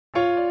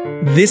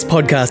This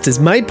podcast is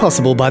made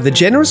possible by the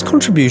generous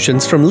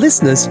contributions from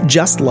listeners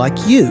just like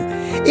you.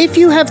 If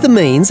you have the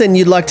means and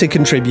you'd like to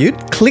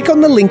contribute, click on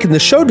the link in the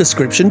show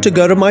description to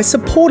go to my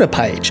supporter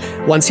page.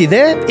 Once you're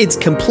there, it's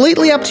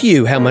completely up to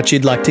you how much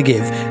you'd like to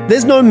give.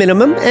 There's no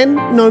minimum and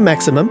no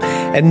maximum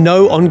and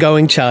no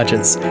ongoing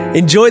charges.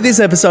 Enjoy this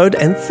episode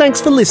and thanks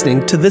for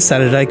listening to the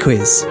Saturday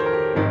Quiz.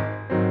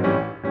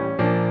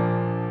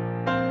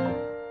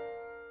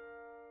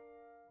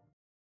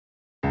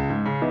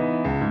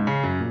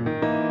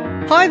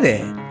 Hi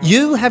there.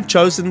 You have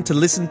chosen to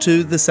listen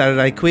to the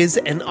Saturday Quiz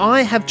and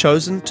I have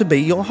chosen to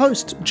be your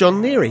host,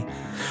 John Leary.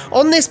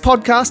 On this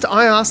podcast,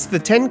 I ask the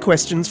 10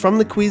 questions from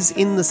the quiz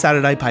in the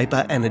Saturday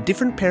paper and a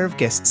different pair of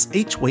guests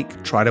each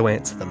week try to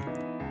answer them.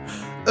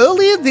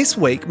 Earlier this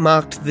week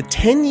marked the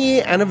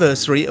 10-year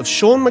anniversary of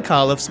Sean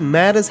McAuliffe's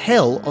Mad as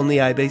Hell on the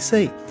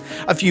ABC.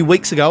 A few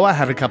weeks ago, I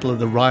had a couple of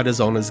the writers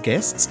on as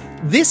guests.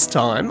 This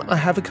time, I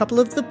have a couple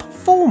of the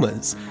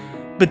performers.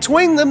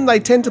 Between them, they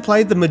tend to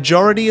play the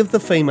majority of the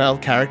female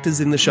characters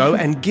in the show,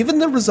 and given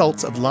the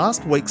results of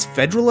last week's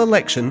federal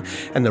election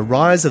and the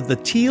rise of the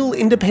teal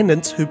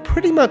independents, who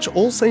pretty much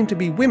all seem to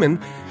be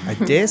women, I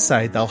dare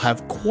say they'll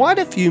have quite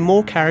a few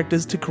more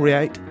characters to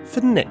create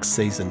for next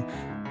season.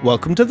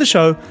 Welcome to the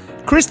show,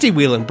 Christie,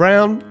 Whelan,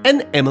 Browne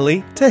and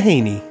Emily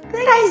Taheny.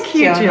 Thank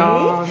you,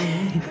 John.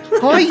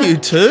 Hi, you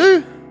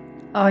two.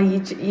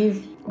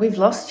 We've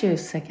lost you a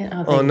second.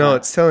 Oh no,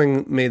 it's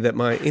telling me that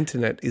my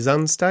internet is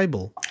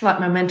unstable. Like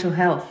my mental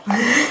health.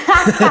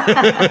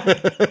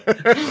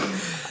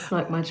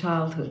 Like my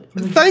childhood.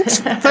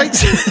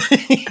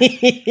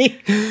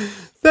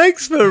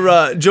 Thanks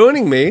for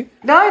joining me.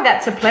 No,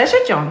 that's a pleasure,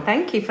 John.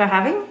 Thank you for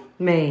having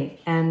me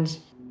and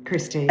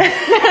Christie.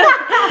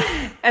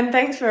 And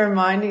thanks for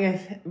reminding us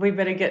we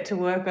better get to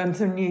work on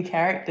some new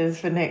characters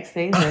for next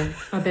season.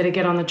 I better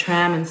get on the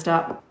tram and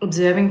start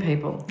observing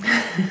people.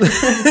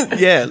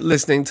 Yeah,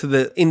 listening to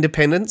the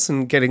independents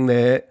and getting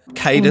their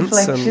cadence.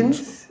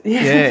 Inflections.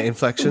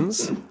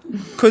 Inflections.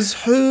 Because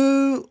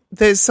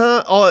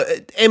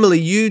Emily,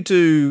 you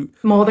do...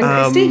 More than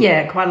Christie?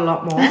 Yeah, quite a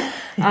lot more.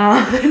 No,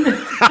 I'm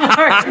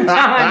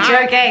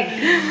joking.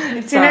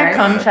 It's in her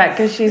contract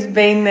because she's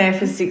been there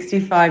for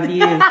 65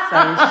 years,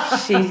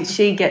 so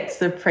she gets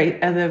the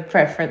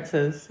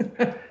preferences.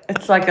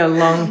 It's like a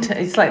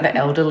it's like the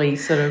elderly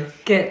sort of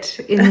get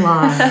in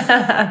line.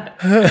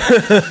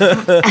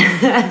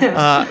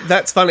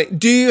 That's funny.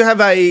 Do you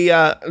have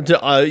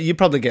you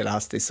probably get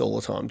asked this all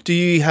the time. Do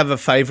you have a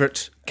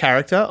favourite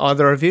character,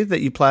 either of you,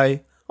 that you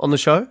play on the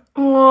show?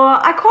 Well,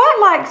 I quite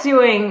like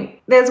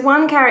there's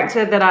one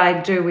character that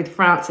I do with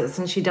Frances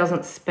and she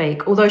doesn't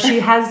speak, although she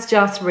has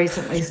just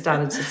recently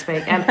started to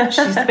speak and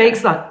she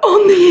speaks like,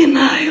 on the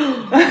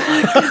inhale.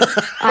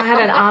 I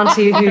had an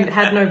auntie who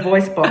had no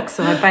voice box,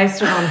 so I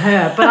based it on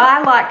her. But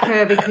I like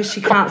her because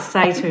she can't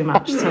say too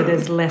much, so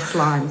there's less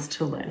lines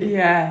to learn.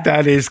 Yeah.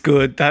 That is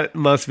good. That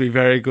must be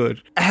very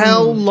good.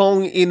 How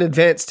long in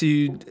advance do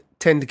you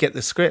tend to get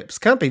the scripts?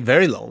 Can't be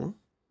very long.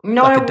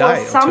 No, like a day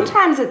well,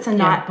 sometimes it's a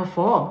night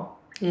before.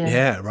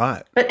 Yeah,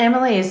 right. But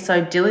Emily is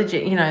so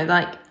diligent,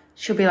 like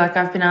she'll be like,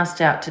 I've been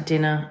asked out to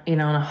dinner, on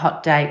a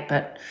hot date,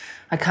 but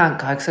I can't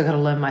go because I've got to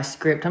learn my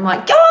script. I'm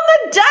like, go on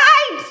the date!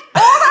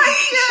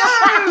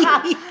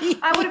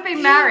 I would have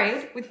been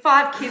married with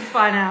 5 kids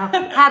by now,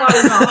 had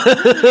I not.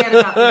 Forget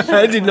about the show.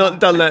 Had you not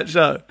done that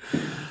show.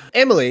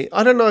 Emily,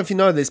 I don't know if you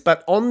know this,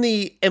 but on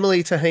the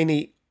Emily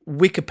Taheny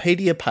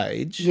Wikipedia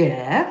page,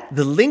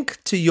 the link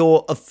to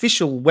your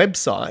official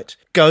website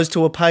goes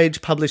to a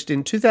page published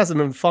in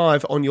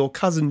 2005 on your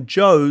cousin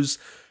Joe's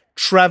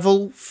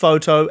travel,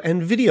 photo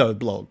and video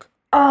blog.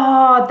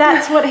 Oh,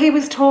 that's what he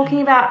was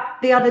talking about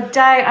the other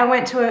day. I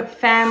went to a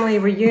family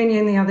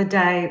reunion the other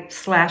day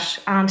 /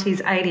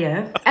 auntie's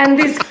 80th, and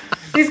this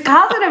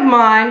cousin of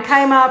mine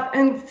came up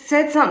and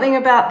said something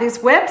about this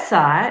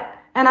website,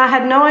 and I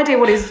had no idea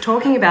what he was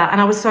talking about,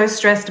 and I was so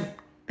stressed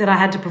that I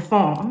had to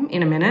perform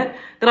in a minute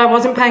that I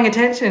wasn't paying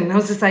attention. I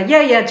was just like,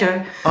 yeah,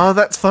 Joe. Oh,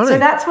 that's funny. So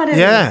that's what it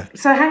is.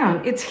 So hang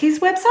on, it's his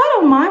website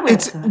or my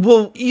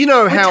website? You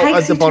know how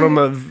at the bottom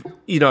of,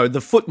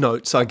 the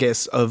footnotes, I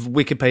guess, of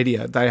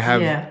Wikipedia, they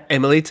have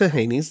Emily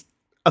Taheny's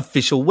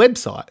official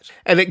website.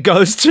 And it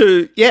goes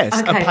to,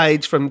 a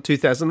page from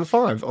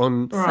 2005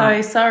 on...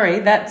 Right. So sorry,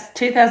 that's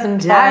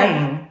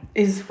 2005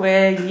 is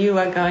where you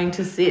are going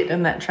to sit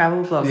in that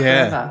travel blog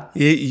forever.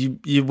 Yeah,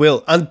 you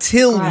will.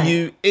 Until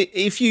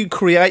if you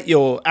create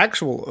your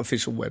actual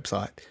official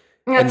website.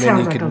 That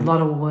sounds like a lot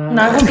of work.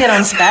 No, we'll get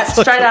on to that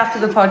straight after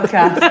the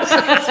podcast.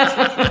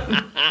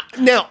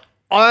 Now,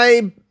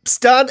 I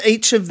start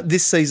each of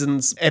this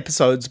season's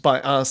episodes by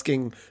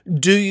asking,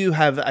 do you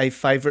have a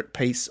favourite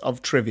piece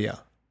of trivia?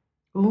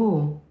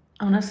 Ooh,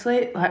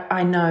 honestly,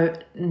 I know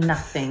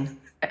nothing.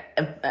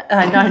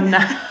 I know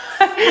nothing.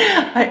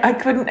 I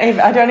couldn't even,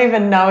 I don't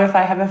even know if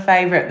I have a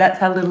favourite. That's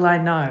how little I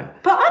know.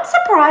 But I'm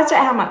surprised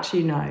at how much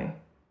you know.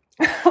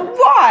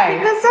 Why?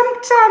 Because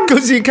sometimes...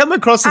 Because you come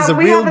across as a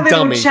real dummy. We have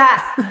a little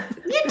chat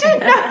You did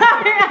know.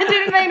 I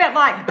didn't mean it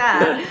like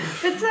that.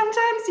 But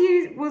sometimes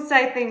you will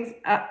say things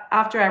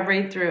after I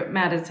read through it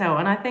mad as hell,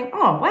 and I think,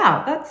 oh,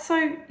 wow,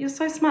 you're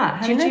so smart.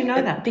 How did you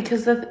know that?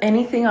 Because of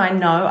anything I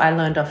know, I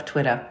learned off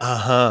Twitter. Okay,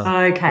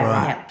 right.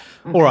 Yeah.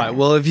 Okay. All right,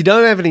 well, if you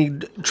don't have any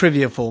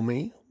trivia for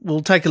me,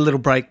 we'll take a little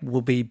break.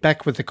 We'll be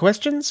back with the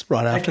questions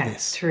right after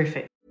this.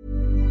 Terrific.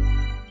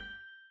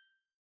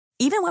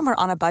 Even when we're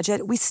on a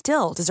budget, we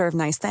still deserve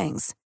nice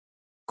things.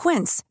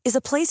 Quince is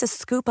a place to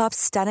scoop up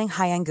stunning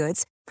high-end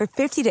goods for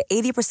 50 to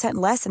 80%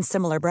 less than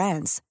similar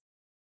brands.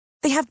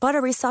 They have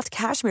buttery soft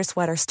cashmere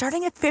sweaters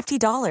starting at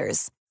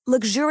 $50,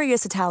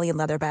 luxurious Italian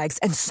leather bags,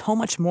 and so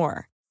much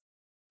more.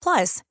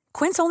 Plus,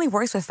 Quince only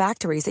works with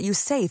factories that use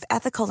safe,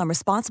 ethical, and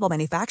responsible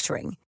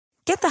manufacturing.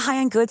 Get the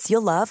high-end goods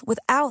you'll love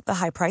without the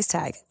high price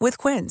tag with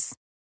Quince.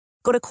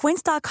 Go to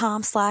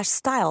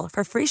quince.com/style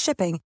for free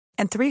shipping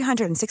and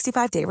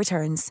 365-day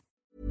returns.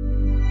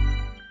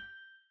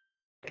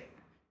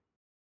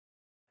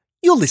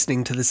 You're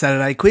listening to the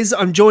Saturday Quiz.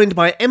 I'm joined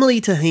by Emily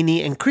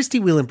Taheny and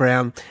Christie Whelan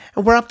Browne,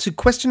 and we're up to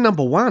question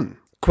number 1.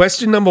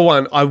 Question number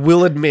 1, I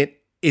will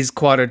admit, is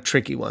quite a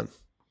tricky one,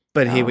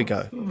 but here we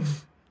go.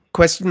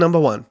 Question number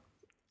 1.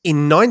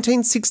 In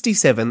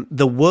 1967,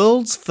 the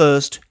world's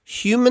first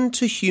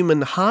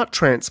human-to-human heart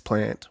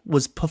transplant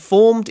was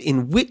performed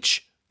in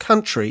which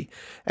country?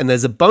 And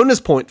there's a bonus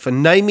point for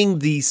naming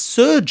the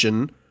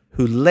surgeon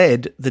who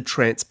led the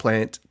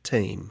transplant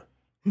team.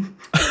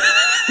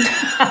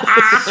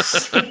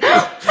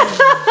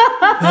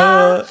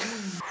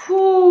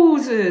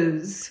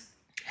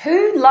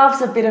 Who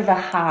loves a bit of a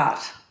heart?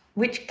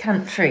 Which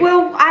country?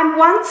 Well, I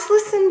once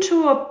listened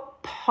to a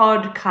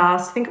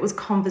podcast, I think it was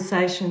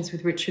Conversations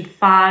with Richard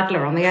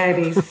Fidler on the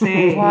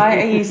ABC. Why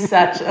are you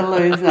such a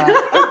loser?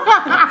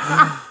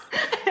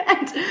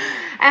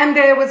 and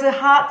there was a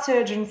heart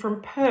surgeon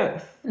from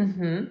Perth.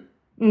 Mm-hmm.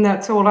 And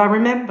that's all I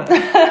remember.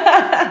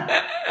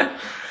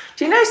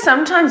 Do you know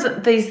sometimes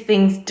these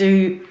things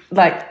do,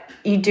 like,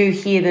 you do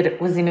hear that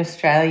it was in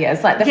Australia.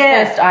 It's like the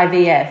first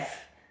IVF.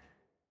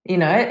 You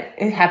know,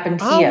 it happened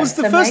here. Oh, it was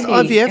the first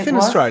IVF in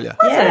Australia?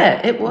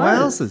 Yeah, it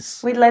was.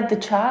 Wowzers. We led the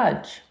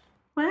charge.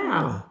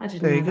 Wow. I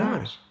didn't there you know go.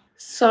 that.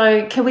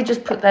 So can we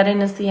just put that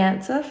in as the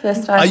answer?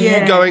 First IVF? Are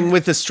you going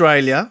with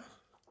Australia?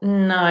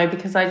 No,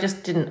 because I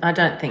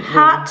don't think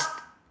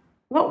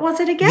What was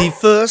it again? The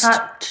first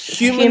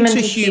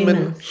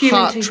human-to-human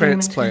heart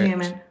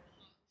transplant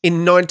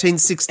in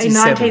 1967. In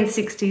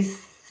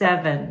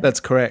 1967. That's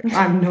correct.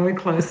 I'm no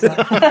closer.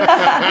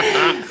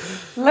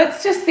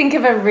 Let's just think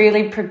of a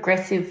really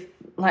progressive,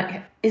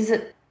 like, is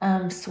it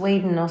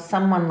Sweden or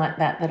someone like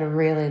that are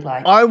really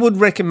like... I would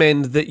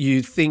recommend that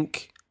you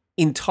think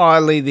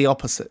entirely the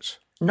opposite.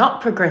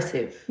 Not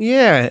progressive.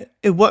 Yeah,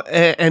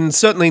 and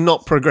certainly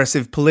not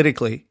progressive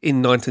politically in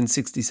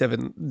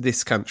 1967,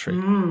 this country.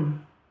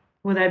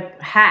 Were they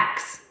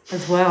hacks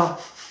as well?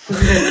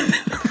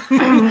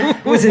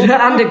 Was it an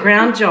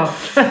underground job?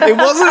 It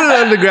wasn't an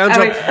underground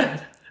job.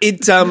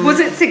 Was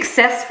it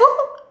successful?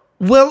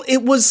 Well,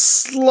 it was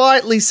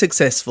slightly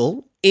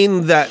successful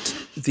in that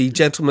the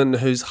gentleman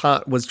whose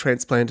heart was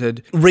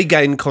transplanted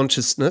regained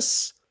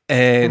consciousness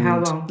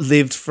and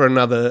lived for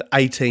another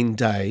 18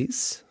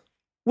 days,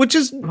 which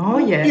is, you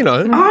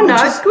know. Oh, no,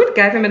 it's good.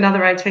 Gave him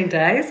another 18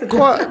 days.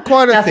 Quite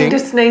a Nothing thing. to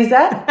sneeze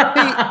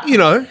at.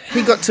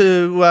 He got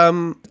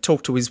to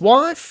talk to his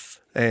wife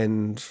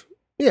and,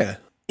 yeah.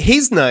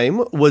 His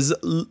name was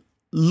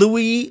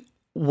Louis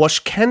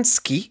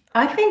Washkansky.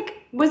 I think,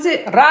 was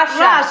it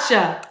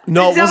Russia?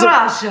 No, it wasn't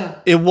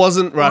Russia. It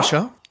wasn't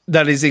Russia.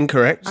 That is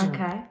incorrect.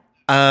 Okay.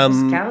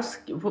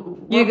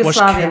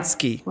 Yugoslavia.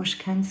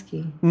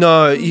 Washkansky.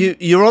 No,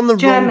 you're on the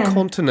German. wrong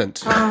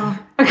continent. Oh,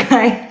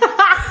 okay.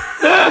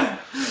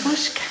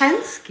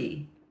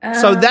 Washkansky.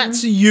 So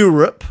that's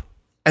Europe,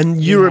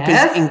 and Europe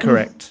is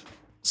incorrect.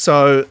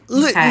 So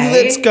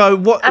let's go.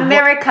 What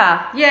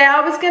America. Yeah,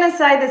 I was going to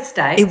say the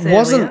States.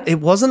 It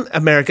wasn't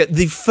America.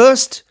 The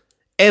first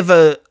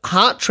ever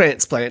heart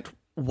transplant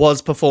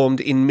was performed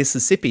in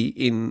Mississippi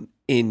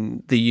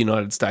in the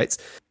United States,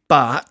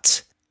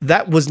 but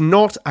that was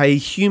not a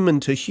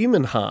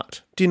human-to-human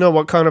heart. Do you know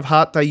what kind of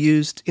heart they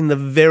used in the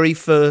very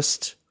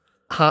first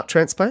heart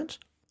transplant?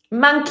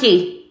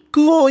 Monkey.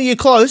 Oh, you're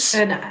close.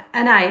 An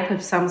ape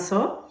of some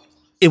sort.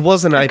 It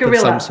was an ape of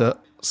gorilla.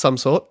 some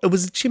sort. It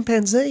was a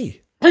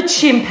chimpanzee. A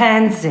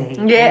chimpanzee.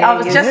 Yeah, I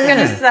was just going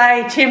to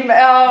say it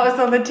was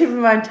on the tip of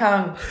my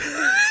tongue.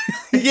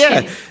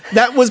 Yeah,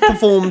 that was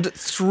performed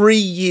 3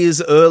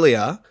 years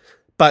earlier,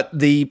 but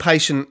the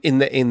patient in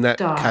that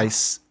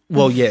case,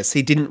 well, yes,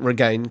 he didn't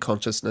regain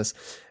consciousness,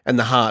 and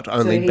the heart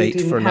only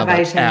beat for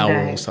another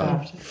hour or so.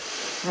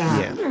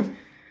 Right.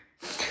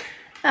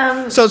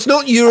 Yeah. So it's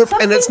not Europe,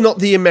 and it's not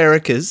the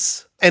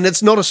Americas, and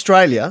it's not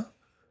Australia.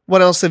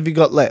 What else have you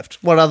got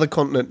left? What other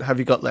continent have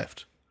you got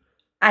left?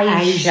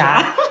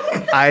 Asia.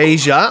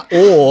 Asia,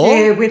 or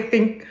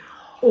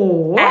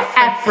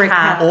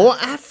Africa. Or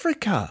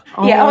Africa.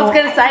 Yeah, I was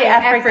going to say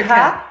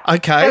Africa.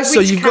 Okay, But so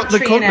which you've got the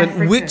country in continent.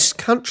 Africa? Which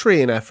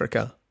country in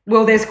Africa?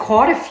 Well, there's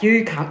quite a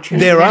few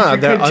countries. There in are.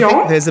 Africa, I John.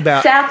 think there's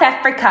about... South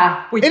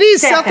Africa. It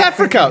is South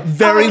Africa.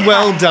 Very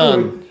well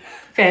done. Good.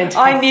 Fantastic.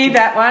 I knew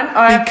that one.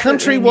 The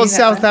country was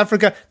South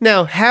Africa.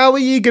 Now, how are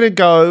you going to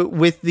go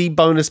with the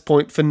bonus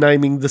point for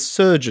naming the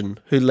surgeon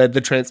who led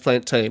the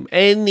transplant team?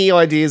 Any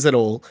ideas at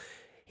all?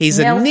 His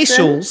Nelson?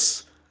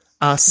 Initials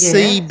are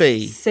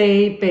CB.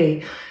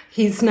 CB.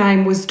 His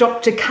name was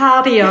Dr.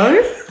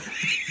 Cardio.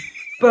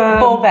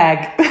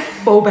 Ballbag.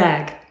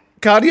 Ballbag.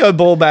 Cardio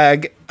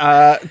Ballbag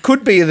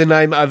could be the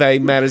name of a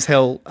Mad as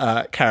Hell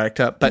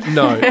character, but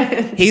no.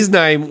 His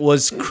name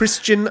was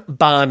Christian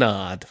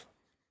Barnard.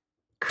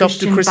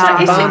 Dr.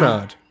 Christian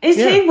Barnard. Is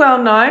he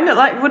well known?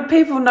 Like, would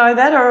people know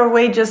that, or are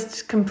we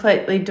just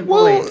completely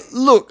devoid? Well,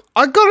 look,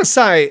 I got to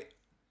say,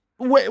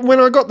 when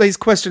I got these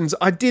questions,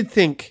 I did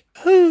think,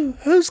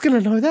 who's going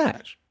to know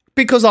that?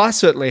 Because I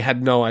certainly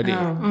had no idea.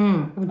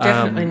 Well,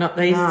 definitely not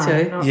these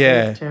two. Not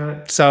Yeah. these two.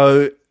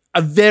 So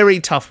a very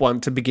tough one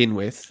to begin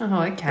with.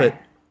 Oh, okay.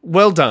 But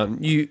well done.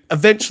 You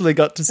eventually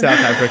got to South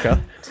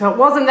Africa. So it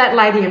wasn't that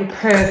lady in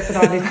Perth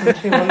that I listened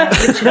to on that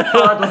Richard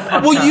Fidler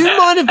podcast. Well, you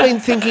might have been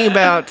thinking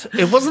about,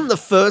 it wasn't the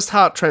first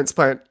heart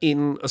transplant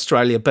in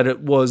Australia, but it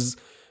was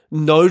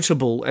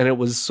notable and it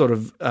was sort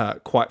of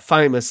quite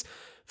famous.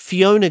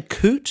 Fiona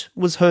Coote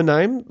was her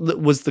name,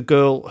 was the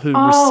girl who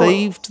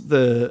received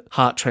the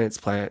heart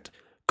transplant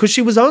because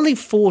she was only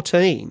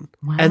 14.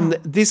 Wow. And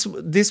this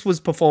was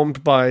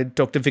performed by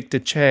Dr. Victor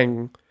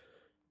Chang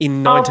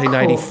in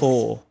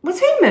 1984. Was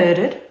he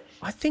murdered?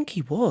 I think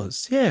he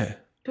was, yeah.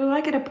 Do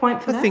I get a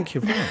point for that? I think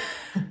you're right.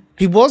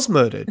 He was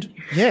murdered,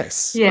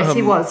 yes. Yes,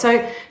 he was.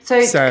 So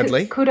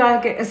sadly. could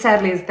I get, as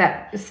sad as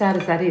that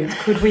is,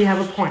 could we have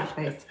a point,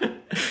 please?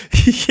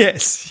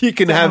 Yes, you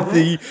can have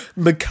the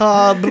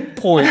macabre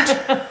point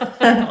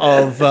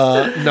of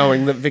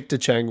knowing that Victor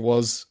Chang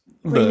was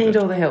murdered. We need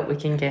all the help we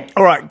can get.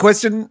 All right,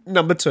 question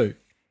number 2.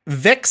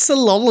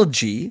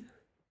 Vexillology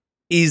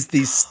is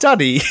the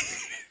study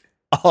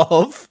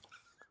of...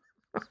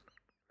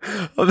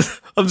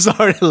 I'm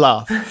sorry to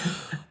laugh.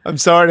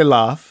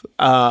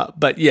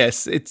 But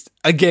yes, it's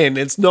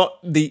not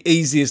the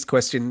easiest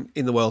question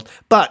in the world.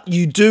 But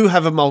you do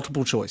have a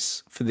multiple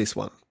choice for this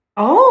one.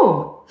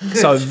 Oh, good.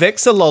 So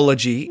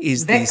vexillology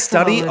is the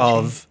study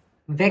of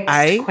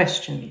vexed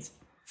questions.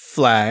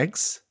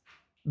 Flags,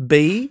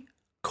 B,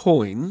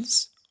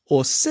 coins,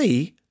 or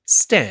C,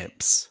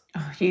 stamps.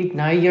 Oh, you'd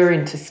know you're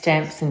into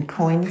stamps and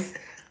coins.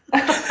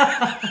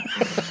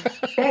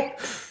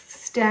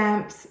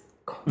 Stamps,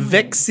 coins.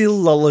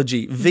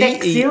 Vexillology.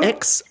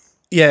 V-E-X.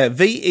 Yeah,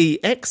 Vexillology.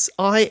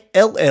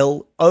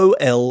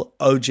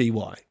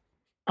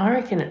 I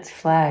reckon it's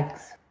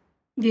flags.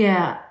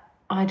 Yeah,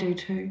 I do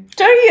too.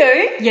 Do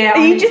you? Yeah.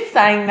 Are you just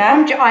saying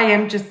that? I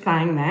am just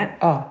saying that.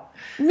 Oh.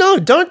 No,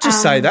 don't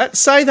just say that.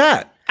 Say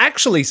that.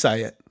 Actually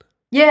say it.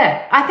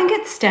 Yeah, I think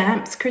it's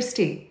stamps,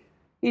 Christie.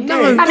 You do?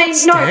 No, I mean,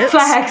 not stamps.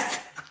 flags.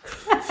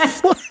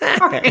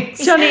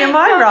 Flags. Johnny, am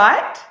I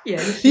right?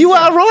 Yeah. You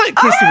are right,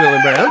 Christie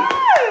Whelan Browne.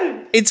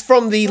 It's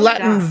from the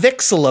Latin done.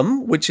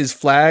 vexillum, which is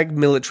flag,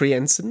 military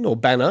ensign or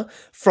banner,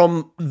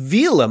 from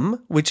velum,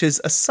 which is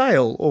a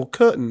sail or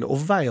curtain or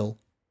veil.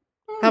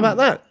 How about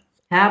that?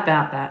 How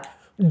about that?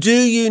 Do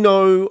you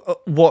know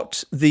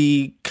what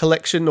the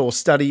collection or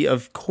study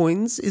of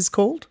coins is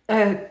called?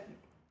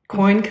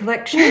 Coin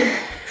collection.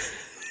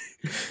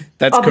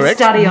 That's correct.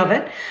 The study of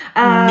it.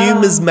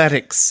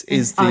 Numismatics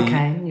is the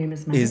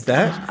numismatics. is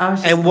that. I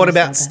was just And what gonna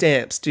about say that.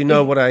 stamps? Do you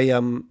know what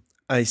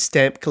a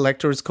stamp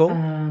collector is called?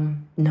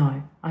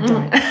 No, I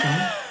don't.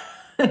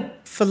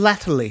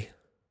 Philately.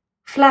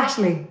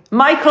 Flatley.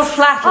 Michael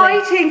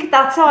Flatley, I think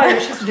that's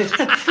Irish, isn't it?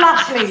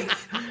 Flatley.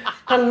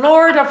 the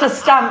Lord of the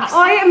Stamps.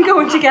 I am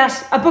going to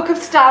get a book of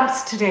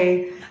stamps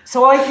today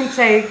so I can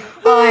say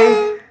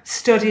I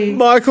study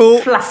Michael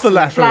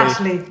Flatley.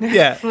 Philately.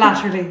 Yeah.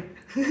 Flatterly.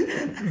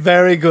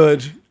 Very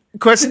good.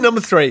 Question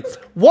number 3.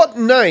 What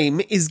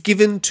name is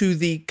given to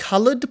the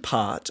coloured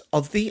part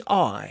of the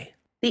eye?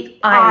 The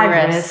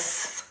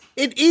iris.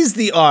 It is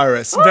the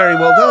iris. Very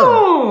well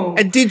Oh. done.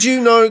 And did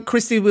you know,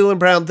 Christie Whelan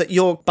Browne, that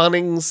your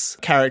Bunnings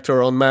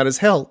character on Mad as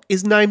Hell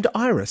is named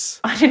Iris?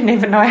 I didn't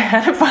even know I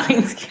had a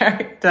Bunnings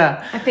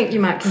character. I think you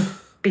might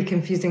be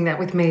confusing that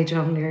with me,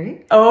 John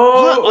Leary.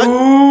 Oh,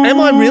 Am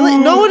I really?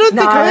 No, I don't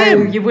think I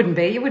am. you wouldn't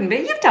be.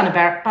 You've done a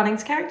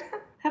Bunnings character,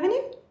 haven't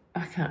you?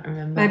 I can't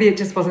remember. Maybe it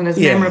just wasn't as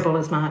memorable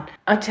as mine.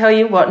 I tell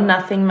you what,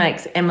 nothing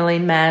makes Emily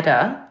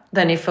madder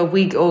than if a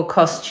wig or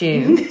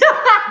costume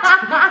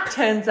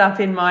turns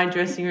up in my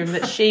dressing room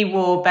that she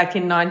wore back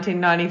in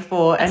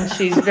 1994 and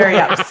she's very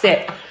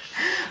upset.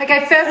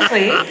 Okay,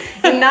 firstly,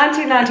 in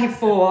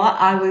 1994,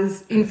 I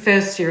was in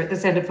first year at the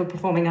Centre for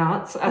Performing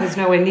Arts. I was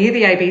nowhere near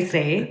the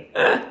ABC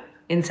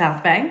in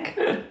South Bank.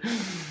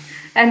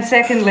 And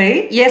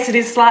secondly, yes, it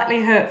is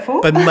slightly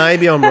hurtful. But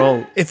maybe I'm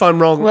wrong. If I'm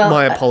wrong,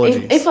 my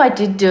apologies. If I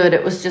did do it,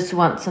 it was just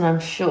once, and I'm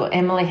sure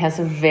Emily has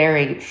a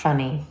very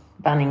funny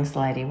Bunnings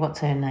lady. What's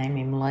her name,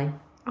 Emily?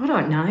 I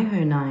don't know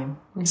her name.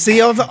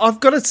 See, I've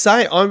got to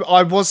say,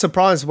 I was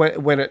surprised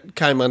when it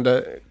came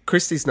under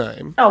Christie's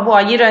name. Oh,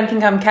 why? You don't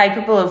think I'm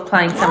capable of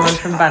playing someone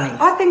from Bunnings?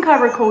 I think I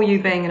recall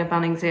you being in a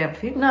Bunnings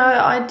outfit. No,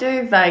 I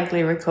do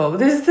vaguely recall.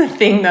 This is the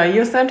thing, though.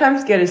 You'll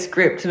sometimes get a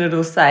script and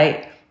it'll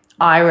say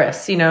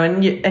Iris,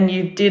 and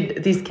you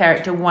did this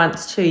character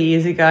once 2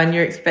 years ago and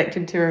you're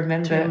expected to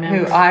remember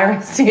who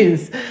Iris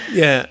is.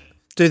 Yeah.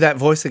 Do that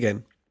voice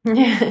again.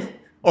 Yeah.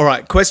 All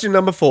right, question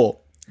number 4.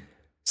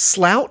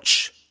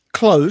 Slouch,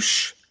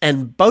 cloche,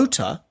 and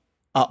boater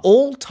are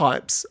all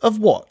types of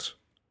what?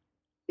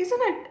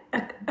 Isn't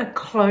it a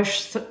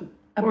cloche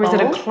or bowl? is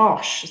it a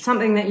cloche?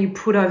 Something that you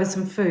put over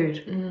some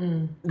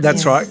food.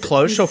 That's right,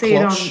 cloche or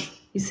cloche.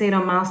 You see it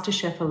on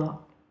MasterChef a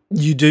lot.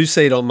 You do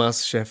see it on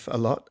MasterChef a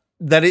lot.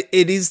 That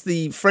it is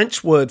the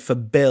French word for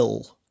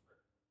bell,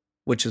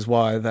 which is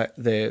why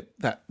they're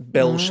that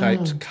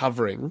bell-shaped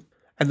covering.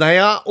 And they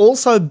are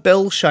also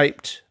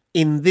bell-shaped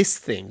in this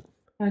thing.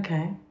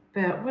 Okay.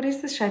 But what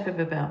is the shape of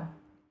a bell?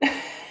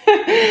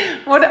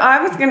 What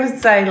I was going to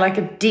say, like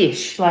a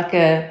dish, like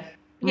a...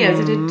 Yeah, is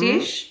it a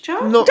dish,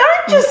 John? Not-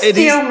 Don't just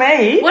steal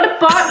me. What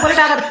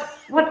about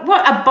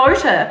a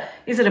boater?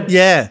 Is it a...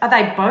 Yeah. Are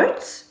they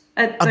boats?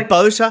 A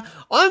boater?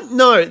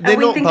 No, they're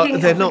not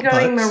boats. They're not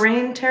going boats.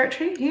 marine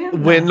territory here?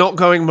 We're not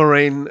going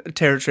marine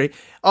territory.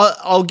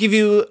 I'll give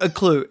you a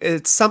clue.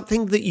 It's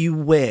something that you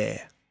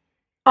wear.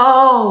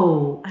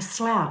 Oh, a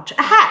slouch.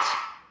 A hat.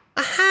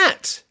 A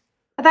hat.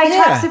 Are they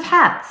types of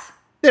hats?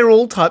 They're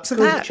all types of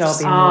hats. Good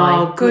job,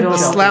 Emily. Good A job.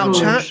 slouch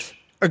hat,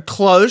 a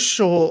cloche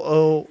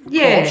or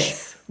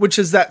Yes. cloche, which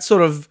is that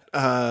sort of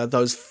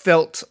those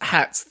felt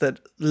hats that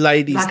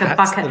ladies' Like a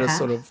hats bucket that are hat?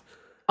 sort of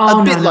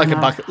Oh, a bit no, like no, a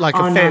no. bucket, like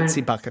Oh, a no. fancy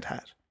bucket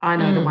hat. I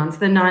know the ones,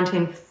 the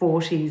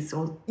 1940s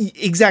or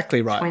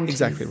Exactly right. 20s,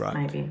 Exactly right.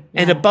 maybe.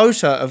 And a Yeah.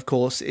 boater, of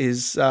course,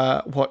 is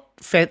what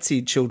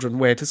fancy children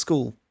wear to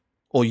school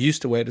or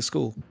used to wear to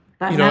school.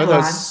 Like Those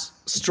Madeline.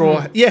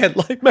 straw. Yeah,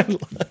 like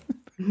Madeline.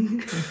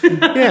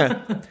 Yeah.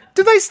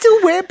 Do they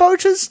still wear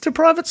boaters to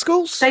private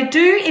schools? They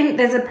do.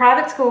 There's a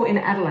private school in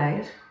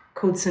Adelaide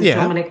called St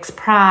Dominic's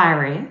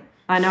Priory.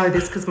 I know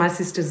this because my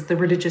sister's the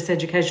religious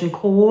education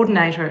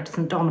coordinator at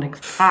St Dominic's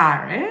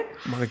Priory.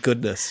 My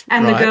goodness.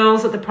 And right. the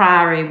girls at the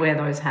Priory wear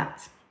those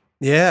hats.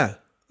 Yeah.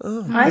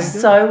 Oh, I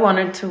so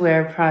wanted to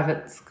wear a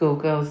private school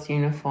girl's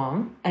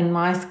uniform, and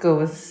my school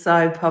was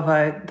so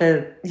povo.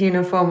 The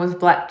uniform was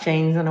black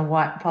jeans and a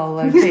white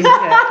polo t-shirt.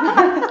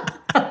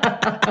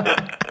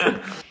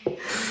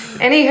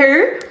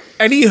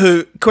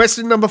 Anywho,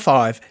 question number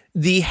 5.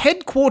 The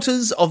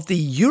headquarters of the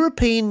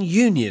European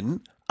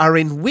Union are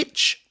in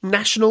which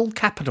national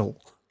capital?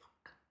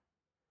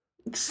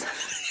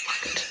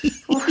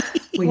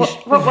 We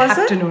What was have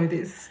it? to know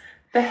this.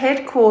 The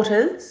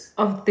headquarters.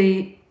 Of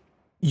the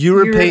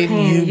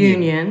European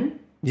Union.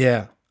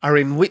 Yeah. Are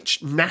in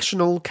which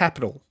national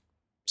capital?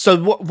 So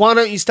why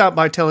don't you start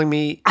by telling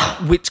me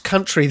which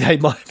country they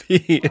might be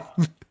in?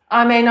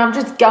 I mean, I'm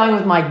just going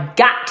with my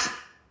gut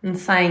and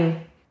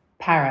saying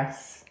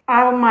Paris.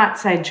 I might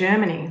say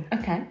Germany.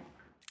 Okay.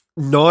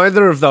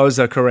 Neither of those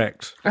are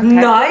correct.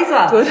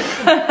 Neither. Good.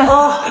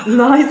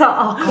 Neither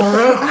are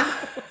correct.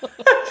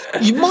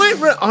 You might.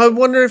 I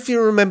wonder if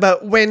you remember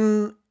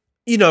when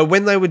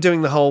they were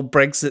doing the whole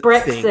Brexit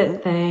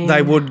thing.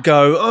 They would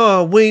go,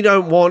 "Oh, we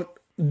don't want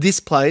this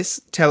place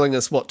telling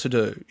us what to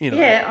do."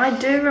 Yeah, I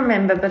do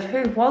remember, but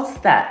who was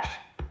that?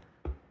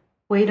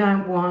 We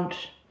don't want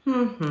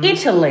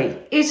Italy.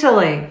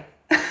 Italy.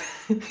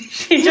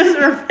 She just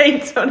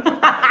repeats on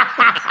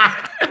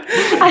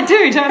I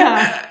do, don't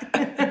I?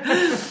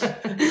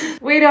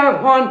 We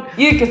don't want...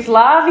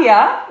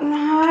 Yugoslavia.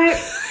 No.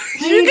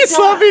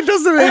 Yugoslavia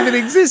doesn't even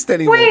exist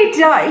anymore. We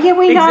don't. Yeah,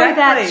 we know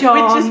that,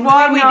 John. Which is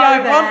why we know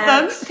don't that.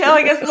 want them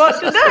telling us what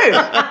to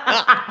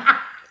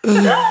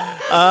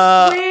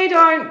do. We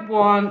don't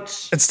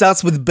want... It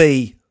starts with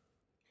B.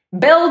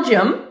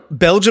 Belgium.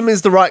 Belgium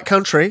is the right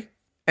country.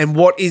 And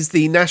what is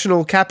the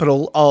national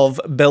capital of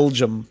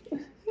Belgium?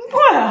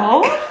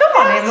 Well, come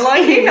on,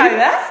 Emily, you know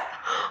that.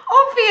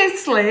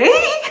 Obviously.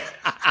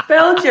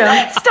 Belgium.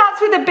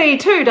 Starts with a B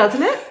too,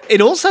 doesn't it?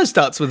 It also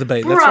starts with a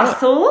B. That's right.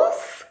 Brussels.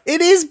 It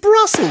is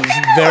Brussels.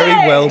 Very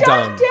well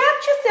done. Don't doubt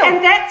yourself.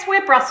 And that's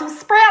where Brussels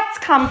sprouts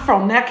come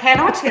from. Now, can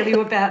I tell you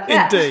about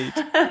that? Indeed.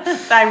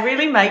 They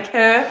really make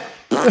her.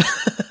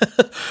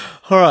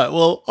 All right.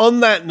 Well, on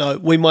that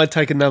note, we might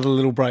take another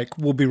little break.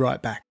 We'll be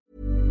right back.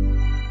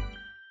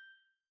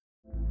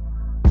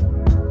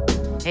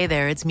 Hey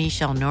there, it's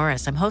Michelle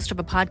Norris. I'm host of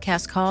a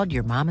podcast called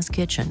Your Mama's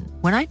Kitchen.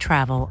 When I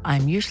travel,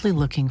 I'm usually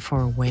looking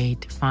for a way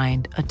to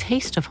find a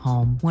taste of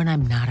home when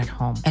I'm not at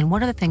home. And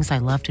one of the things I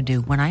love to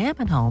do when I am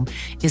at home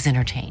is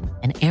entertain.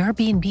 And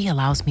Airbnb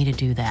allows me to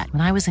do that.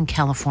 When I was in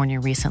California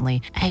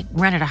recently, I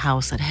rented a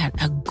house that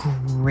had a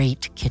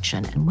great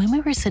kitchen. And when we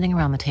were sitting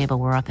around the table,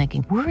 we were all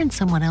thinking, we're in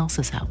someone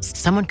else's house.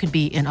 Someone could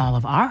be in all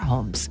of our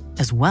homes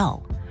as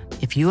well.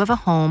 If you have a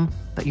home,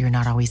 but you're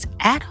not always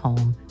at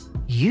home,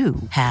 you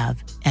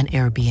have an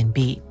Airbnb.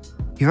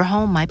 Your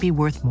home might be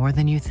worth more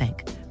than you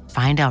think.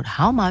 Find out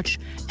how much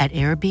at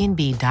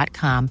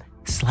airbnb.com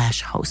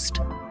Ballbag.com/host.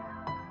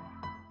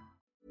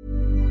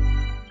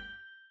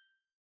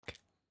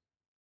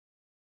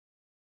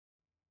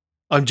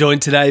 I'm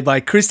joined today by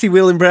Christie,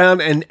 Whelan,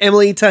 Browne and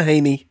Emily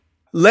Taheny.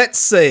 Let's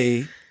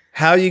see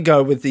how you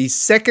go with the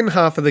second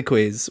half of the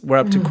quiz. We're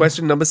up to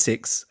question number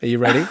 6. Are you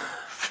ready?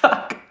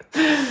 Fuck.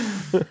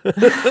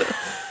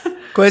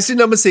 Question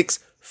number 6.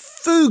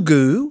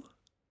 Fugu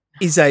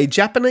is a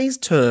Japanese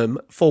term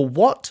for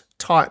what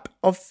type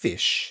of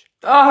fish?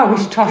 Oh, I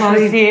wish Tosh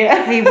was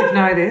here. He would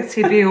know this.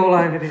 He'd be all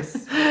over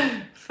this.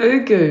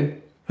 Fugu.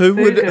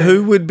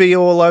 Who would be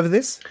all over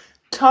this?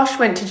 Tosh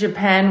went to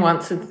Japan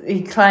once.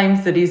 He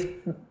claims that he's,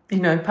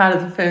 part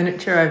of the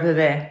furniture over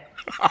there.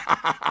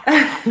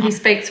 He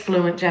speaks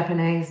fluent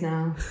Japanese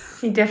now.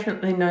 He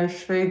definitely knows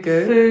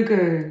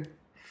fugu.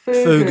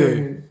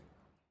 Fugu.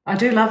 I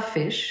do love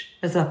fish,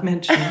 as I've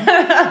mentioned.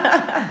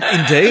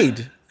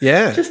 Indeed,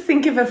 yeah. Just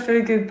think of a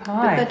fugu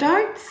pie. But they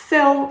don't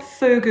sell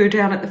fugu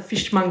down at the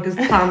fishmonger's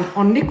pub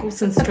on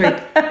Nicholson Street.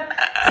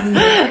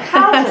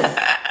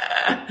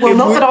 Well,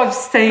 not that I've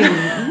seen.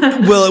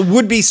 Well, it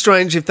would be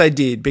strange if they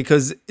did,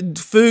 because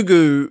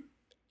fugu,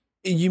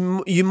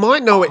 you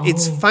might know it.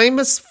 It's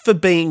famous for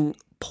being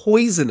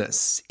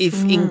poisonous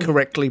if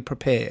incorrectly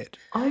prepared.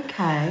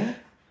 Okay.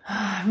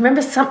 I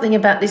remember something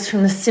about this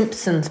from The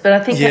Simpsons, but I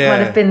think it might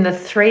have been the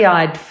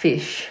three-eyed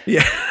fish.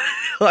 Yeah,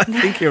 I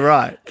think you're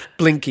right.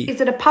 Blinky.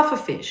 Is it a puffer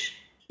fish?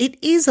 It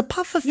is a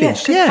puffer Yes,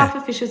 fish, because yeah. puffer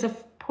fishes are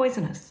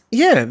poisonous.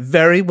 Yeah,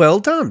 very well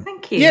done.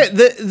 Thank you. Yeah,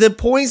 the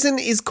poison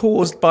is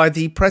caused by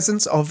the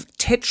presence of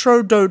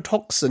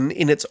tetrodotoxin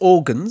in its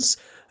organs,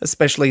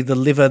 especially the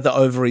liver, the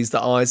ovaries,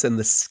 the eyes, and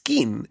the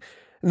skin.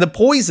 And the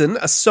poison,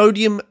 a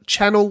sodium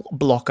channel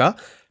blocker,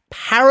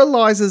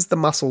 paralyzes the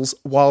muscles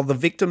while the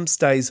victim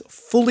stays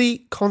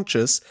fully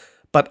conscious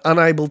but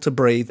unable to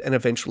breathe and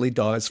eventually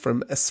dies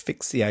from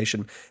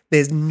asphyxiation.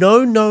 There's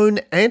no known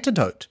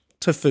antidote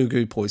to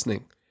fugu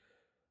poisoning,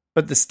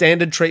 but the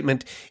standard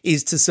treatment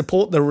is to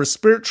support the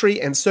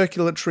respiratory and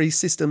circulatory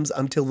systems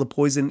until the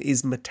poison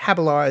is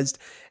metabolized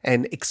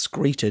and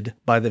excreted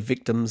by the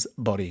victim's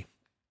body.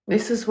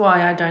 This is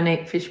why I don't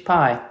eat fish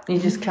pie. You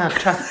just can't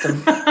trust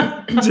them.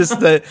 Just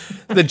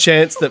the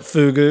chance that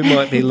fugu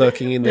might be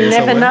lurking in there You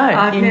never somewhere. know.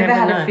 I've You never never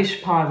had know. a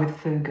fish pie with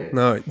fugu.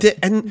 No,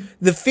 and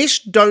the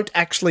fish don't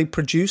actually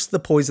produce the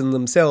poison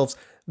themselves.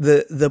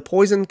 The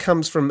poison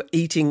comes from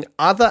eating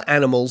other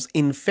animals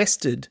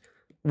infested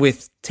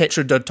with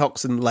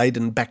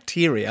tetrodotoxin-laden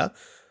bacteria,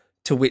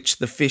 to which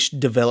the fish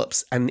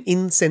develops an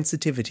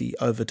insensitivity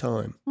over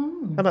time.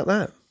 How about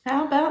that?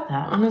 How about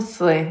that?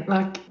 Honestly,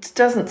 it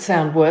doesn't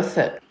sound worth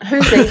it.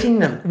 Who's eating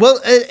them?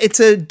 Well, it's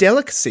a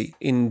delicacy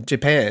in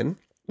Japan.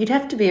 You'd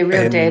have to be a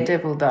real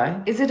daredevil,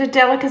 though. Is it a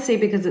delicacy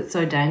because it's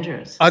so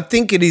dangerous? I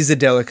think it is a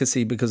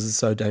delicacy because it's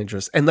so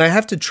dangerous. And they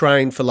have to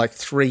train for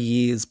 3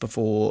 years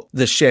before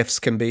the chefs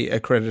can be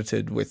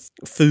accredited with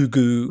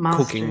fugu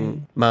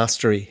cooking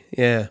mastery.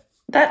 Yeah.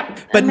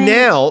 But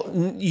now,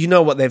 you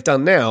know what they've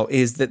done now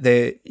is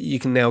that you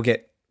can now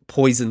get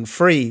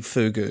poison-free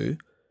fugu,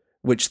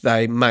 which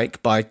they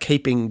make by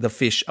keeping the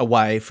fish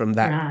away from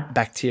that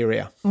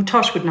bacteria. Well,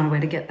 Tosh would know where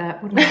to get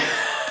that, wouldn't he?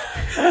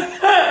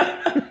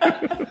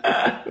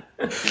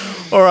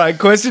 All right,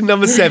 question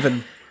number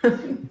 7.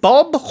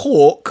 Bob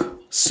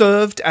Hawke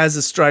served as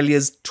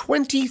Australia's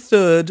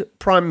 23rd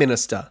Prime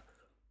Minister.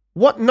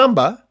 What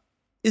number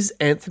is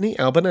Anthony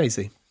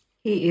Albanese?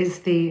 He is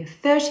the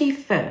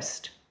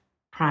 31st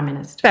Prime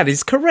Minister. That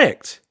is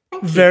correct.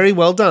 Thank you. Very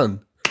well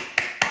done.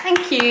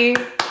 Thank you.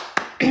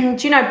 Do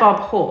you know Bob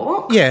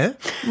Hawke? Yeah,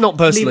 not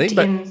personally,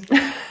 but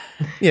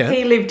yeah.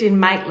 He lived in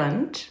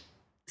Maitland,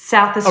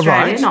 South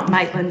Australia, right. not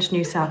Maitland,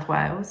 New South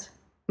Wales.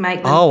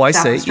 Maitland, Oh, I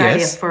South see, Australia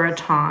yes. for a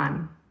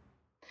time,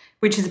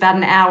 which is about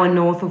an hour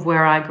north of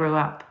where I grew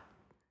up.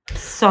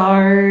 So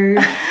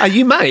Are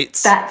you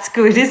mates? that's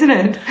good, isn't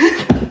it?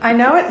 I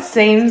know it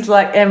seems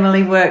like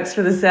Emily works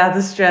for the South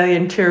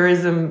Australian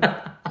Tourism,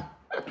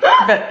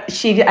 but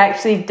she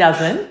actually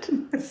doesn't.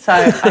 So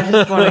I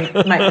just want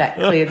to make that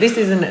clear. This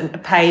isn't a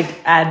paid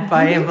ad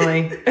by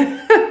Emily.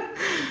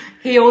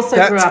 He also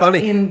That's grew up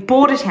funny. in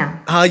Bordertown,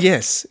 Ah,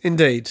 yes,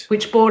 indeed.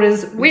 which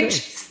borders which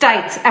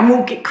states,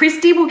 and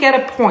Christie will get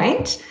a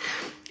point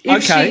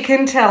if Okay. she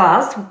can tell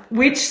us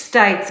which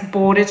states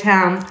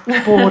Bordertown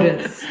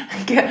borders.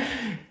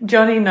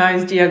 Johnny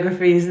knows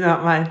geography is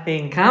not my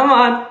thing. Come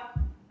on.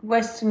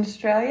 Western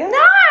Australia?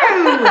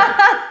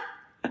 No!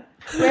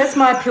 Where's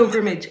my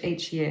pilgrimage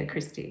each year,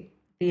 Christie?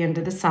 The end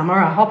of the summer,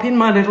 I hop in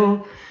my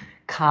little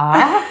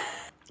car.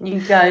 You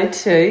go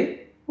to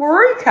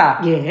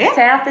Waruka. Yeah.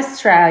 South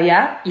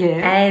Australia.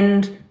 Yeah.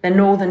 And the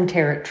Northern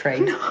Territory.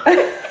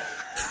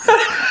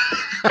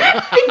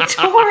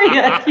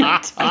 Victoria, you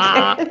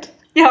dickhead.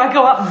 Yeah, I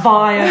go up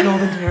via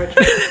Northern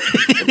Territory.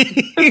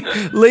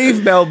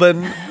 Leave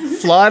Melbourne,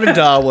 fly to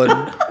Darwin,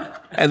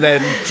 and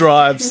then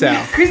drive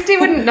south. Christie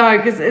wouldn't know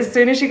because as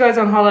soon as she goes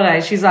on holiday,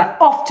 she's like,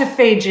 off to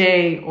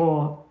Fiji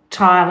or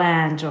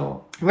Thailand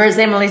or... Whereas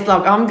Emily's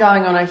like, I'm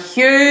going on a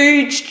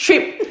huge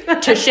trip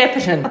to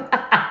Shepparton.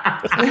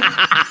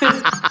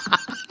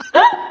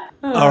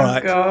 All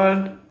right.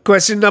 God.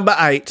 Question number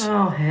 8.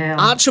 Oh, hell.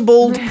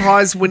 Archibald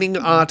Prize-winning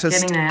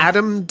artist Getting there.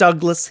 Adam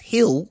Douglas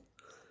Hill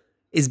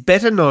is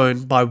better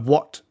known by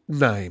what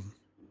name?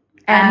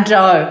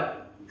 Ando.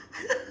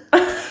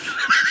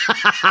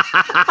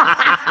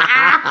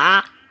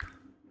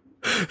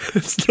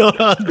 It's not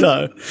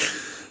Ando.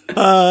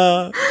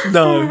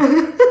 No.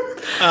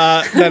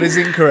 That is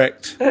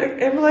incorrect.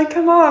 Emily,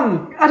 come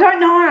on. I don't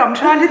know. I'm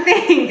trying to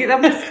think.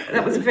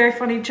 That was a very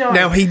funny joke.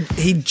 Now,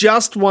 he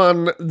just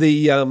won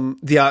the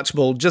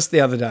Archibald just the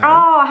other day.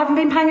 Oh, I haven't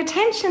been paying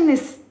attention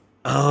this.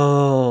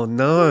 Oh,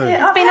 no.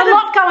 There's been a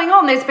lot going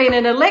on. There's been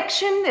an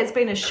election. There's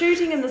been a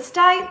shooting in the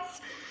States.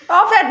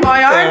 I've had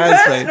my own There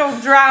has been.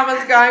 personal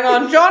dramas going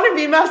on. John, if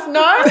you must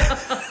know.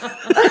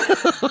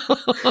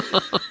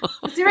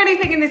 Is there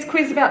anything in this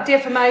quiz about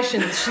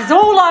defamations? She's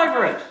all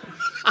over it.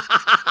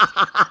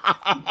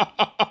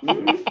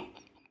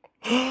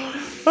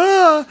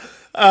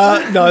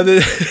 No,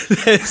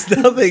 there's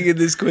nothing in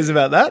this quiz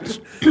about that.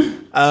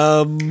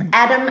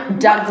 Adam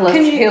Douglas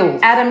Hill.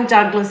 Adam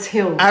Douglas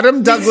Hill.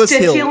 Adam Douglas Mr.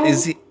 Hill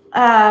is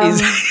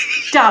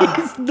Doug.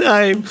 his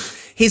name.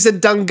 He's a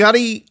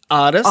Dunghutti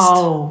artist.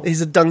 Oh.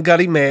 He's a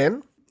Dunghutti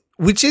man,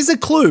 which is a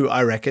clue,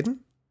 I reckon.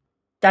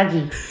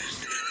 Dougie.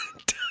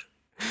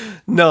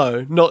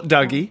 No, not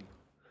Dougie.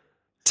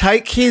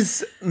 Take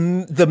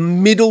the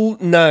middle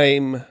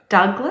name.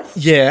 Douglas?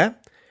 Yeah,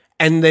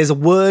 and there's a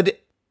word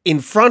in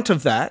front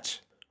of that,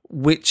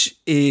 which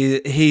is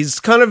he's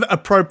kind of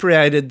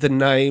appropriated the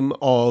name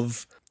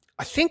of.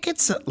 I think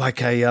it's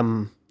like a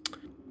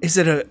Is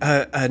it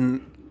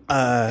an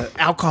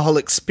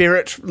alcoholic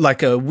spirit,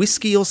 like a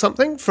whiskey or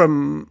something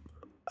from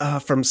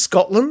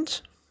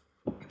Scotland?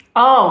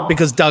 Oh,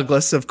 Because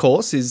Douglas, of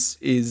course,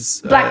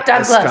 is Black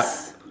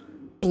Douglas.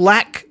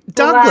 Black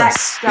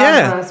Douglas.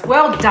 Black Douglas.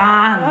 Well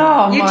done.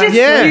 Oh, you my just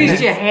Yeah.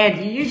 used your head.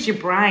 You used your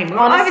brain. We're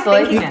Honestly.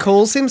 overthinking He it.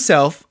 calls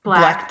himself Black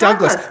Black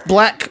Douglas. Douglas.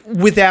 Black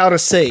without a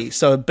C,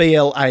 so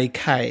Blak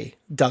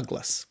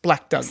Douglas.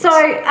 Black Douglas. So,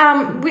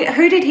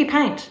 who did he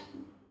paint?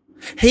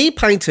 He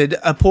painted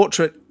a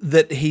portrait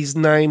that he's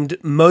named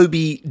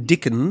Moby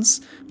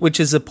Dickens, which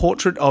is a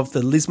portrait of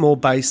the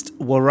Lismore-based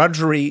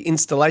Wiradjuri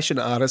installation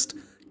artist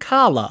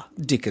Carla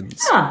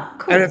Dickens. Oh,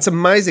 cool. And it's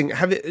amazing.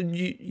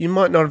 You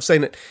might not have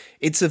seen it.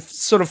 It's a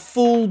sort of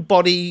full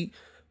body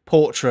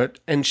portrait,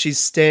 and she's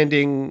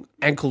standing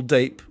ankle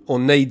deep or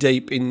knee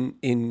deep in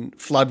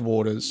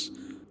floodwaters.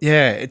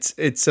 Yeah,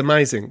 it's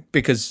amazing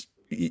because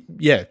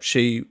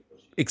she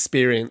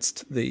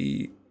experienced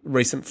the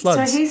recent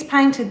floods. So he's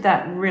painted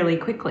that really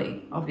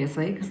quickly,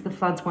 obviously, because the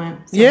floods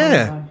weren't so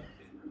Yeah.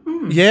 long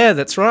ago. Yeah,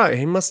 that's right.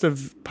 He must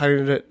have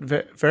painted it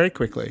very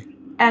quickly.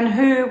 And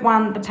who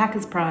won the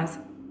Packers Prize?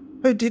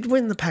 Who did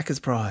win the Packers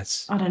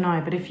Prize? I don't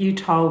know, but if you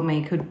told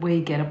me, could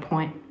we get a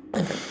point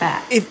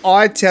back? If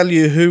I tell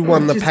you who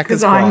won the Just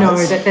Packers 'cause Prize, I know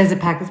that there's a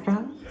Packers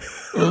Prize.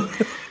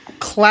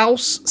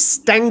 Klaus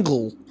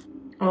Stangl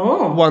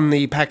Oh. won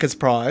the Packers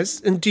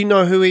Prize. And do you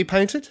know who he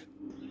painted?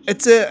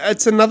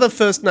 It's another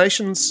First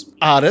Nations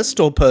artist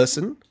or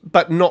person,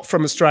 but not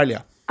from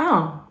Australia.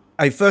 Oh.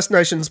 A First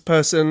Nations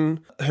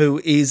person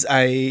who is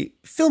a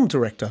film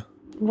director.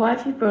 Why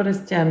have you brought us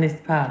down this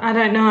path? I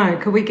don't know.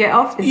 Could we get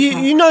off this?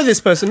 path? You know this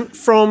person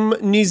from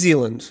New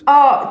Zealand.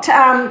 Oh,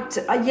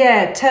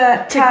 TW. TW.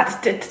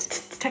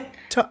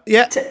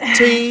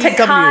 I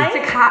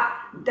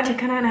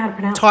don't know how to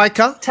pronounce it.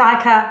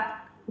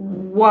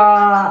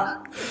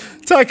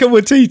 Taika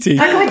Waititi.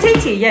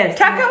 Waititi, yes.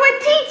 Taka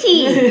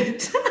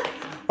Waititi.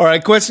 All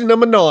right, question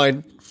number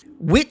 9.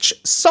 Which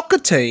soccer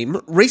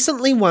team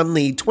recently won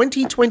the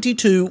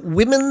 2022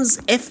 Women's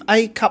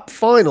FA Cup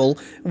final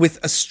with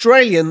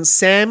Australian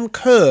Sam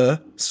Kerr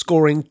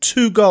scoring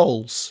 2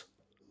 goals?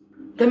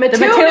 The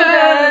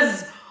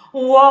Matildas.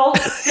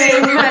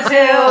 Waltzing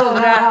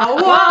Matilda,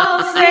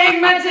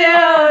 waltzing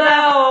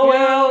Matilda,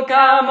 will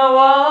come a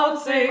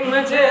waltzing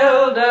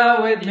Matilda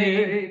with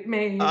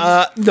me.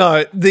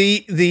 No,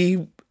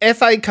 the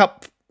FA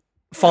Cup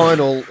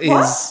final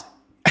is...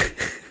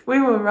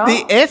 We were wrong.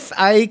 The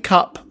FA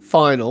Cup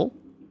final,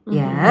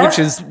 Yes. which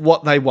is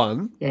what they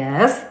won,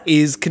 Yes.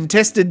 is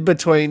contested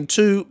between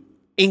 2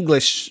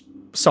 English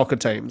soccer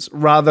teams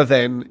rather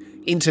than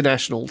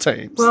international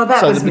teams. Well,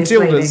 that was the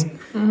Matildas.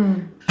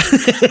 misleading.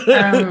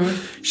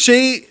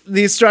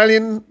 The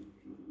Australian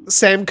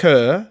Sam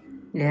Kerr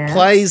Yeah.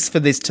 plays for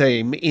this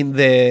team in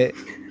the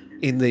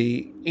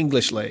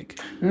English league.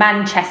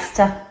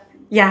 Manchester.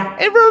 Yeah.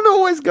 Everyone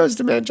always goes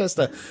to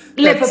Manchester.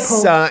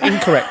 Liverpool. That's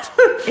incorrect.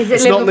 Is it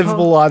It's Liverpool? not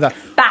Liverpool either.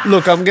 Bath.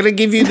 Look, I'm going to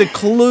give you the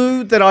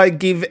clue that I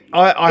give.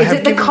 I Is have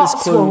it the given this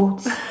clue.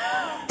 Cotswolds?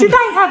 Do they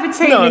have a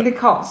team No. in the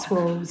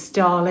Cotswolds,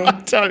 darling?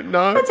 I don't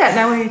know. I don't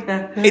know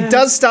either. It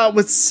does start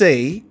with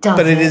C, Does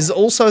but it it? is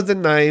also the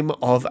name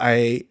of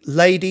a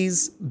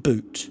lady's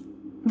boot.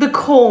 The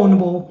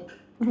Cornwall.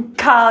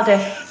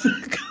 Cardiff.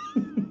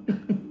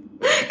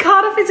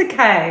 Cardiff is a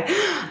K.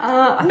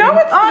 No, it's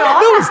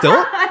not. No, it's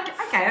not.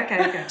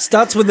 Okay.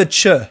 Starts with a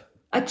ch.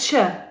 A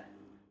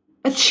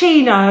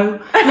chino.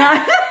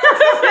 No.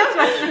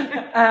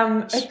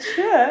 A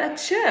chur. A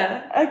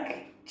chur.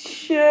 A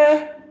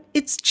chur.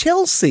 It's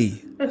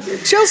Chelsea.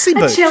 Chelsea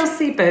boot. A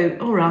Chelsea boot.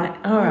 All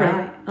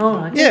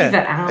right.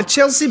 Yeah. A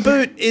Chelsea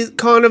boot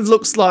kind of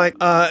looks like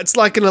it's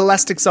like an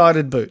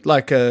elastic-sided boot,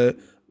 like your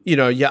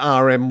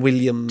R.M.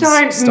 Williams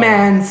Don't style.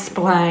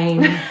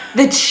 mansplain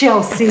the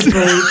Chelsea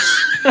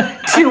boot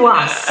to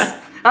us,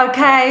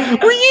 okay?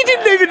 Well, you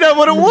didn't even know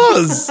what it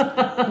was.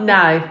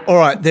 No. All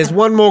right, there's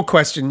one more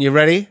question. You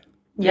ready?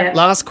 Yeah.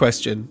 Last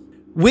question.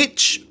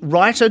 Which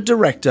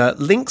writer-director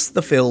links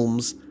the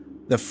films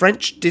The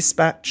French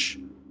Dispatch,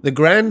 The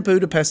Grand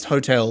Budapest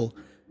Hotel,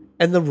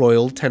 and The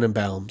Royal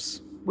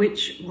Tenenbaums?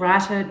 Which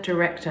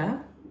writer-director?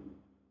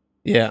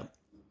 Yeah.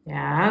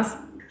 Yes.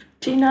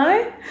 Do you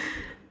know?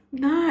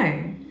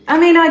 No. I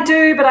mean, I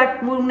do, but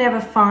I will never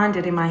find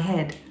it in my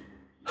head.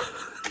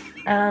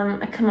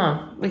 Come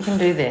on, we can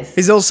do this.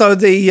 He's also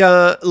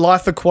the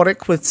Life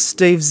Aquatic with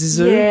Steve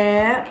Zissou.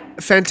 Yeah.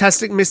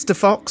 Fantastic Mr.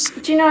 Fox.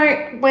 Do you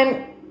know,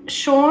 when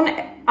Sean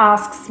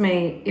asks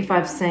me if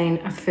I've seen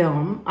a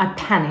film, I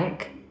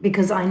panic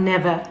because I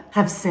never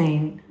have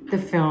seen the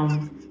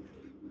film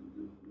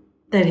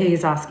that he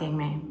is asking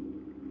me.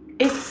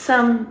 It's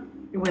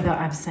whether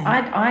I've seen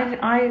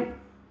it.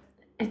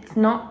 It's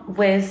not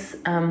Wes,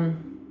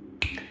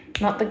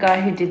 not the guy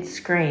who did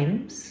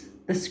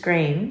The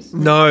Screams.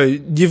 No,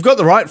 you've got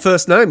the right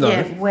first name though.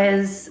 Yeah,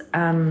 Wes.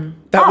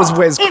 That was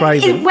Wes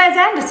Craven. Wes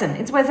Anderson.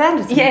 It's Wes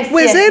Anderson. Yes.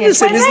 Wes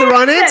Anderson is the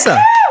right answer.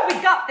 Oh,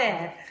 we got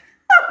there.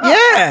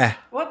 Yeah.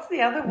 What's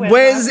the other Wes?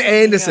 Wes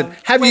Anderson.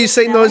 Have you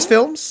seen those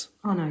films?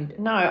 Oh, no, you didn't.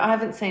 No, I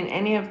haven't seen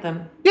any of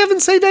them. You haven't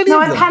seen any No,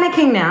 of I'm them?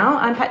 panicking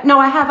now. No,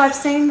 I have. I've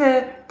seen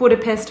the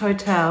Budapest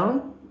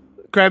Hotel.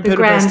 Grand The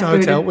Budapest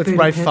Grand Hotel with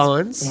Ralph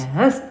Budapest. Fiennes.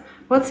 Yes.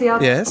 What's the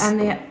other? Yes. And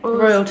the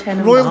Royal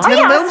Tenenbaums. Royal Oh, yeah, I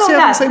Tenenbaums? saw You haven't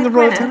that seen the with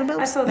Royal Gwyneth. Tenenbaums?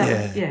 I saw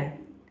that. Yeah. Yeah.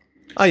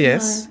 Oh,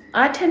 yes.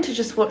 I tend to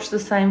just watch the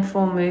same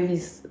 4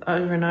 movies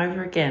over and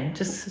over again.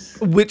 Just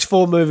Which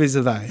 4 movies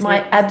are they?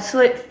 my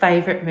absolute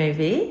favourite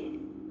movie,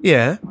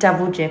 Yeah.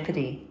 Double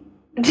Jeopardy.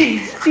 Do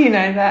you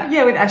know that?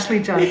 Yeah, with Ashley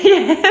Judd.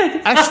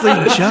 Ashley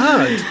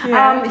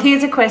Judd.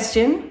 Here's a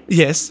question.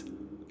 Yes.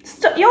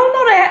 Stop, you're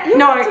not out. You're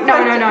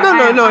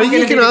No. No, I'm you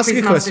gonna can do the ask quiz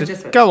a master question.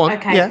 just- Go on.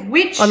 Okay. Yeah.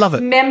 Which I love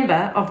it.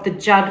 member of the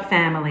Judd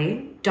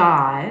family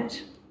died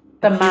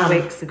The a few mum.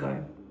 weeks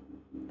ago?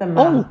 The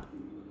mum. Oh.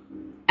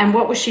 And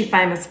what was she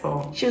famous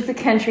for? She was a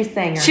country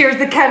singer. She was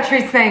the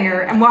country singer.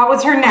 And what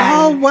was her name?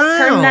 Oh, wow.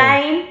 Her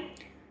name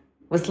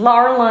was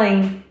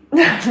Laureline.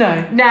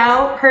 No.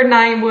 No, her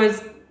name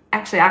was...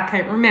 Actually, I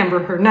can't remember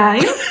her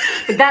name,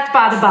 but that's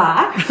by the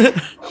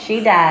by. She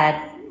died.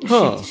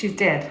 Huh. She's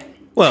dead.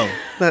 Well,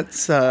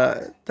 that's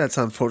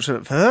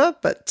unfortunate for her,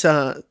 but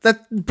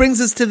that brings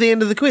us to the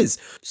end of the quiz.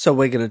 So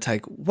we're going to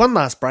take one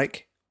last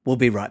break. We'll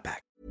be right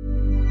back.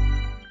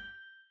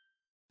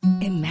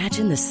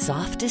 Imagine the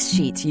softest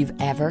sheets you've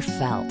ever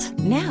felt.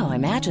 Now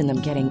imagine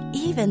them getting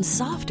even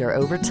softer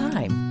over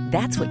time.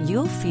 That's what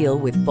you'll feel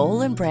with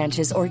Boll &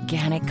 Branch's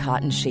organic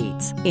cotton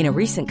sheets. In a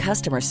recent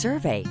customer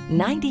survey,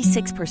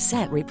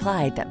 96%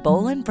 replied that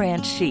Boll &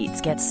 Branch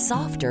sheets get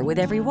softer with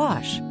every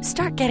wash.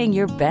 Start getting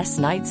your best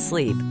night's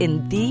sleep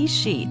in these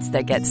sheets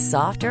that get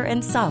softer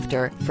and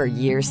softer for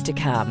years to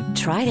come.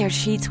 Try their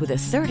sheets with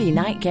a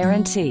 30-night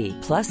guarantee.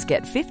 Plus,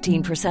 get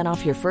 15%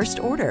 off your first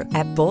order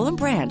at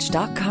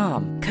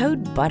bollandbranch.com.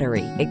 Code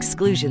BUTTERY.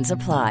 Exclusions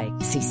apply.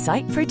 See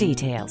site for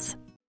details.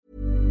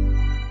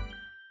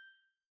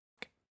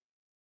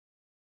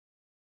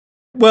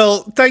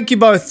 Well, thank you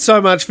both so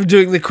much for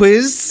doing the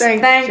quiz.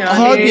 Thank Thank you. I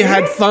hope you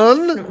had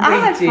fun. I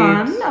had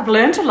fun. I've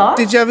learnt a lot.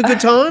 Did you have a good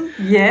time?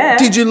 Yeah.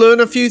 Did you learn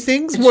a few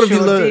things? What have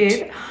you learned?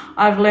 Did.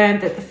 I've learned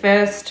that the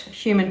first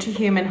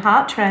human-to-human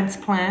heart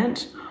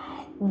transplant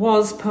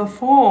was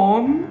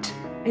performed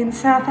in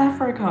South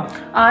Africa.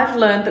 I've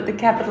learned that the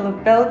capital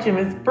of Belgium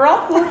is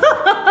Brussels.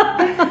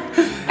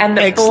 And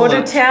the Excellent.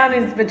 border town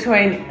is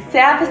between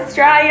South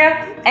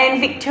Australia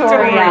and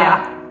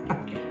Victoria.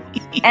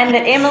 And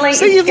that Emily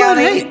So is you've learned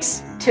going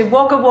heaps. to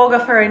Wagga Wagga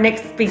for her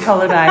next big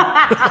holiday.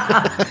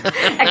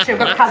 Actually, I've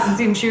got cousins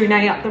in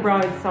Junee up the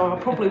road, so I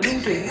probably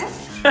will do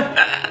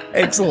that.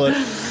 Excellent.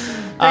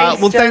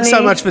 Thanks, Thanks so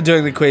Johnny. much for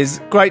doing the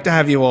quiz. Great to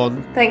have you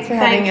on. Thanks for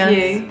having us.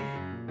 Thank you.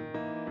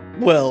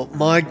 Well,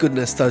 my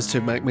goodness, those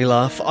two make me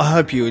laugh. I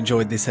hope you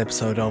enjoyed this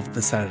episode of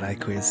the Saturday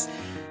Quiz.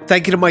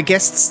 Thank you to my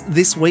guests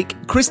this week,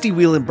 Christie,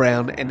 Whelan,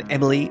 Browne and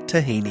Emily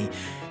Taheny.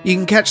 You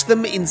can catch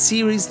them in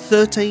series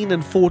 13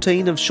 and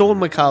 14 of Sean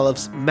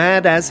McAuliffe's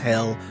Mad as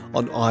Hell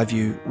on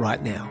iView right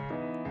now.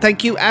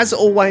 Thank you, as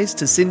always,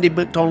 to Cindy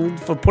McDonald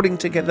for putting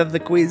together the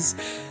quiz.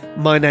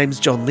 My name's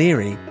John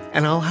Leary,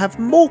 and I'll have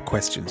more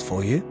questions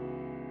for you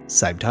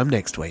same time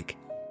next week.